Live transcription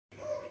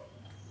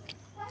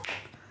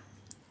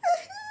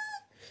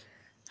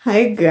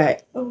Hi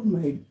guys. Oh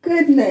my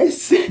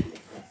goodness.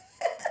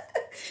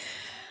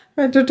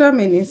 Watoto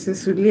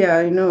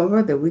amenisusulia,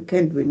 over the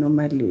weekend we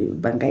normally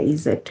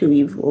bangaiza tu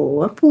hivyo.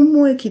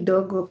 Wapumue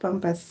kidogo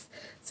pampas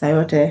saa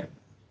yote.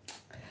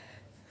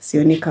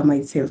 Sioni kama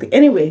it's healthy.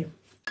 Anyway,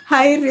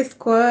 hi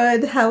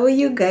squad. How are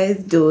you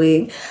guys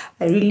doing?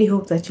 I really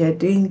hope that you're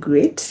doing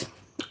great.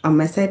 On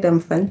my side, I'm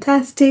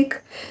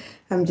fantastic.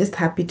 I'm just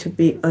happy to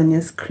be on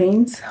your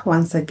screens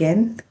once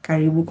again.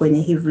 Karibu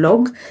kwenye hii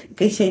vlog. In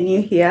case you're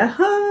new here,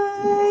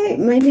 hi,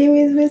 my name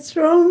is Ms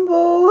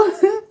Rombo,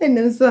 and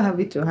I'm so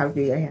happy to have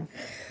you here.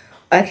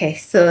 Okay,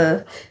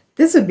 so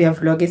this will be a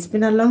vlog. It's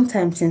been a long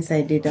time since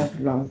I did a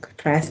vlog.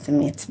 Trust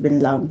me, it's been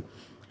long.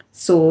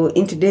 So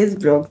in today's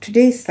vlog,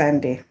 today is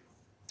Sunday.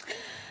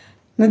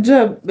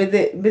 Najua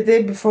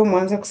before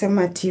mwanza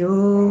kusema ati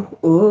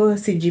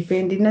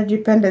sijipendi,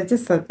 najipenda.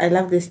 Just that I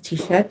love this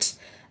t-shirt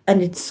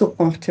and it's so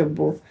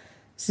comfortable.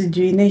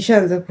 Sijui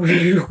inaishaanza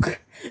kuruka.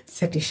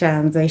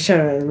 Satishaanza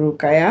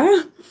isharuka,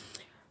 yeah.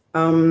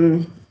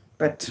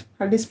 But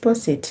I'll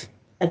dispose it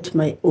at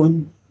my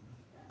own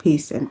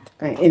pace and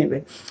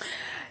anyway.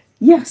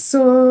 Yeah,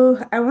 so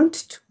I want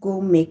to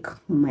go make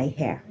my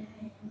hair.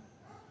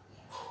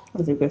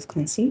 As you guys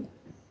can see,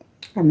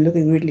 I'm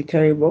looking really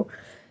terrible.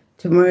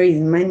 Tomorrow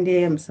is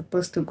Monday. I'm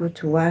supposed to go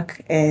to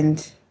work,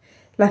 and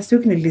last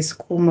week nearly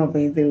skuma,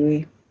 by the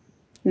way.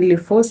 Nearly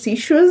 4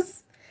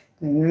 issues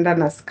and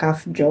then a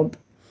scarf job.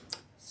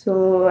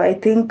 So I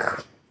think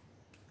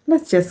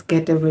let's just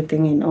get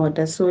everything in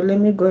order. So let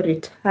me go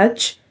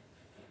retouch.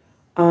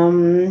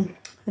 And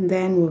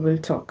then we will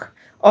talk.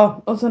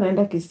 Oh, also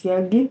naenda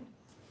kisiagi.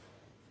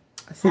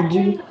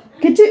 Sijui.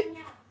 Kiti,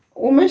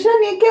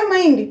 umeshaniwekea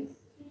mahindi?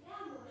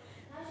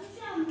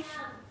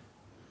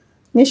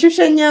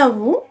 Nishushe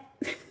nyavu?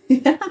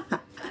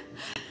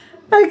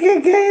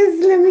 Okay guys,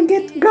 let me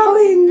get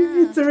going.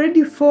 It's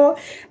already 4.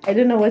 I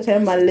don't know what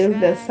time I'll leave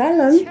the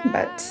salon,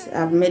 but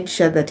I've made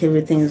sure that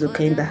everything is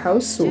okay in the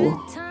house, so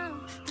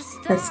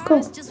let's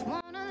go.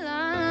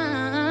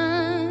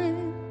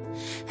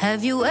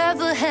 Have you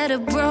ever had a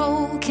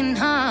broken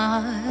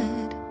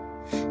heart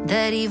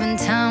that even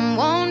time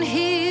won't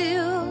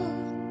heal?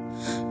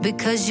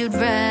 Because you'd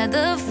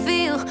rather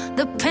feel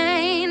the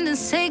pain than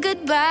say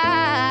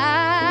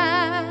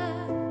goodbye.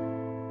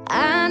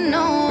 I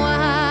know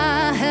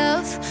I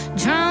have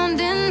drowned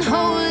in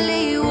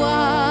holy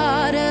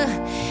water,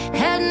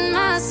 had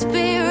my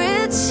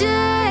spirit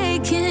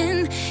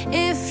shaken.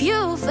 If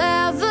you've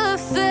ever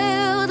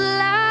felt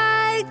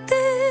like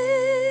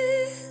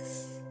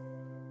this,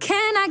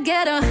 can I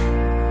get a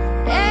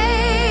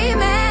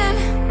amen?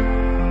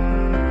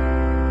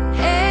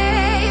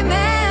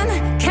 Amen.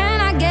 Can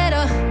I get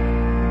a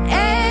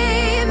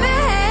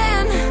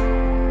amen?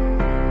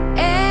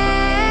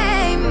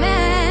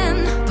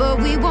 Amen.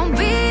 But we won't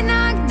be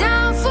knocked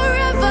down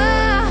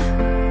forever.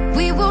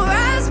 We will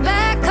rise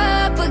back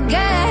up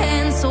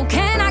again. So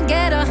can I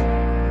get a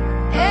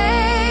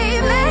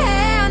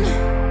amen?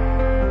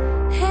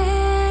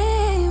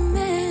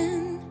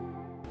 Amen.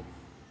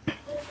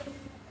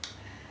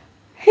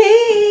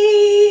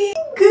 Hey,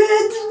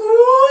 good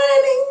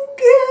morning,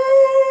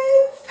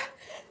 guys.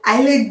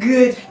 I look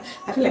good.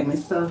 I feel like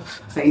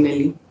myself,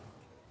 finally.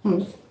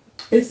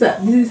 This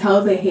is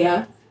how the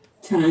hair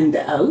turned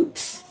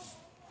out.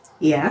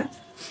 Yeah.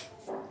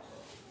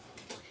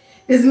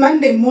 It's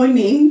Monday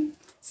morning.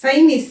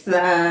 Sign is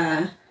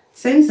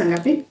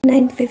ngapi?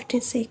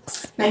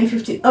 9:56.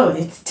 9:50. Oh,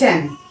 it's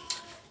 10.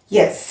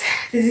 Yes,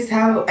 this is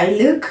how I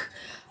look.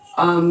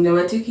 They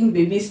were taking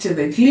babies to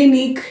the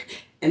clinic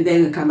and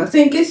then we come back. So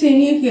in case you're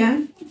new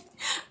here,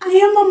 I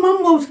am a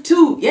mom of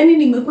 2. Yani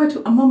nimekuwa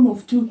tu a mom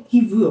of 2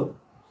 hivyo.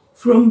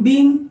 From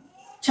being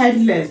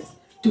childless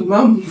to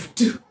mom of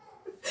 2.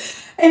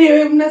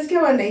 Anyway,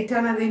 mnasikia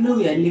wanaitana, they know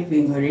we are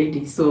leaving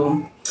already.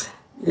 So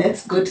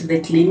let's go to the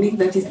clinic.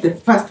 That is the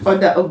first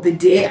order of the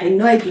day. I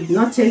know I did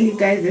not tell you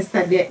guys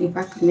yesterday. In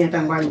fact,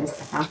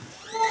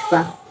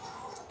 but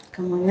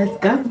come on, let's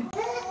go.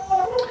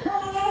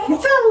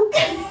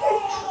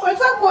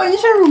 What's up,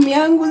 kuonyesha room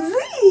yangu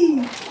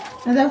zi?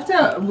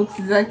 Natafuta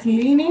books za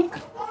clinic.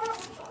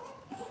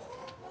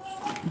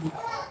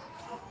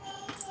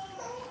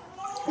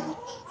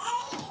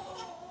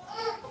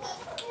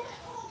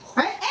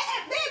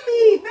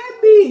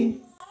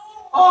 Baby.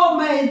 Oh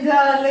my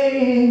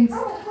darling.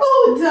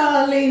 Oh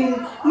darling.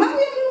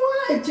 Mommy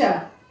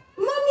amemwacha.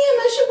 Mommy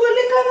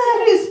anashughulika na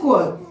risk.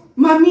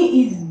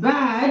 Mommy is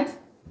bad.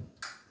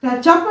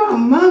 Tachapa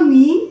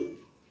mommy.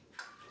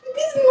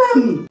 This is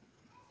mommy.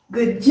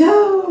 Good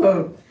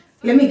job.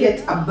 Let me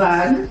get a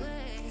bag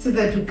so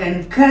that we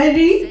can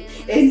carry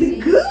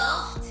and go.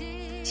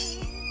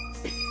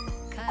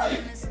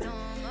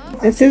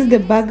 This is the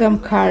bag I'm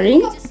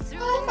carrying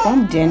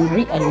from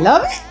January. I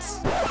love it.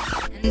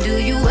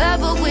 Do you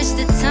ever wish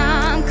the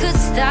time could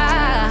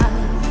stop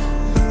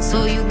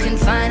so you can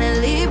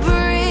finally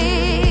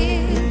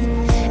breathe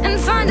and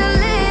find a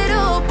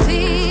little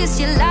peace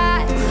your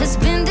life has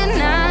been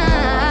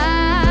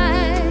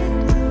denied?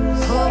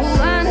 Oh,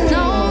 I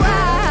know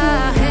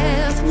I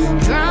have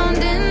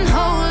drowned in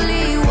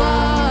holy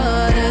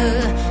water,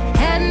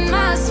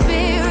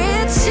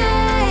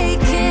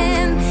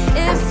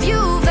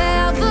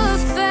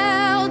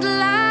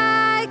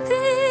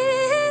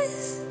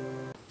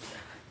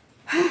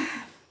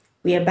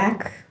 We are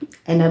back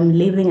and I'm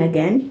leaving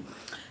again.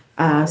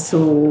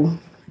 So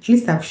at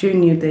least I've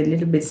shown you the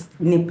little bit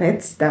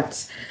snippets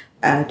that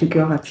took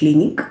care of a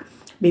clinic.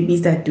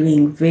 Babies are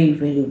doing very,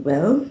 very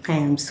well. I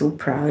am so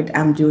proud.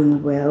 I'm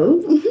doing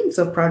well.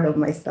 So proud of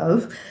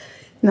myself.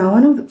 Now,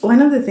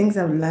 one of the things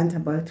I've learned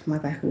about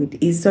motherhood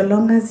is so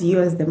long as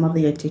you as the mother,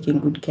 you're taking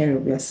good care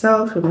of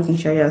yourself, you're making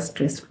sure you're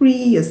stress-free,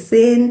 you're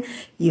sane,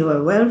 you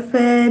are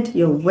well-fed,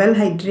 you're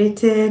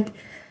well-hydrated,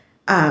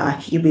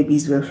 your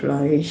babies will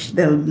flourish.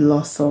 They'll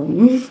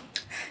blossom.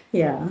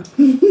 Yeah.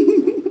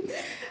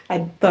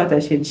 I thought I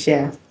should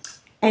share.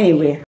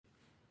 Anyway,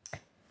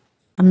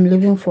 I'm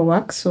leaving for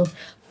work, so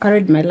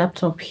carried my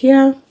laptop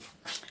here.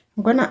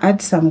 I'm gonna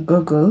add some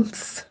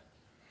goggles.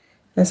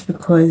 That's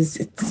because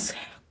it's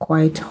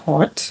quite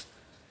hot.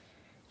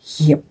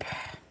 Yep.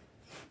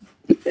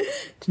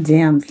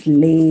 Today I'm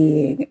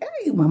slaying.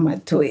 Hey, mama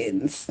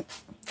twins.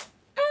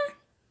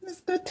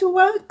 Let's go to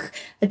work.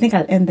 I think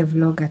I'll end the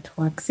vlog at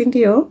work.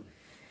 Cynthia,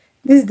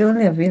 this is the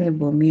only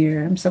available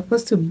mirror. I'm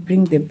supposed to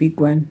bring the big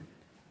one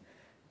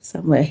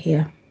somewhere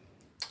here.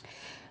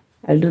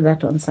 I'll do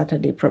that on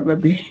Saturday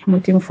probably. I'm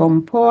waiting for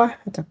mpoa.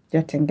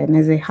 Atakuja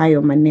tengeneze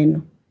hayo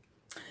maneno.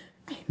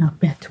 I not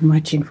bear too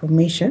much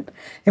information.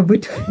 Can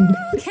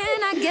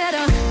I get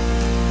a